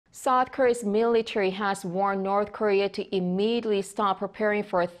South Korea's military has warned North Korea to immediately stop preparing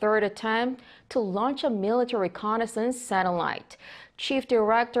for a third attempt to launch a military reconnaissance satellite. Chief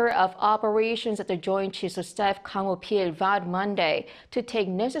Director of Operations at the Joint Chiefs of Staff Kang Ho-pil vowed Monday to take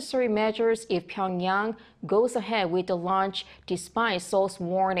necessary measures if Pyongyang goes ahead with the launch despite Seoul's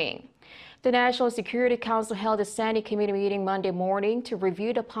warning. The National Security Council held a Standing Committee meeting Monday morning to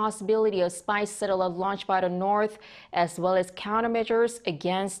review the possibility of spy satellite launch by the North, as well as countermeasures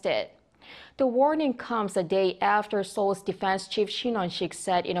against it. The warning comes a day after Seoul's Defense Chief Shin Won-sik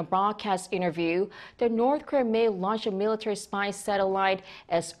said in a broadcast interview that North Korea may launch a military spy satellite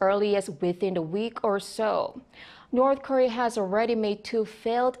as early as within a week or so. North Korea has already made 2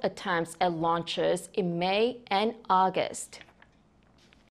 failed attempts at launches in May and August.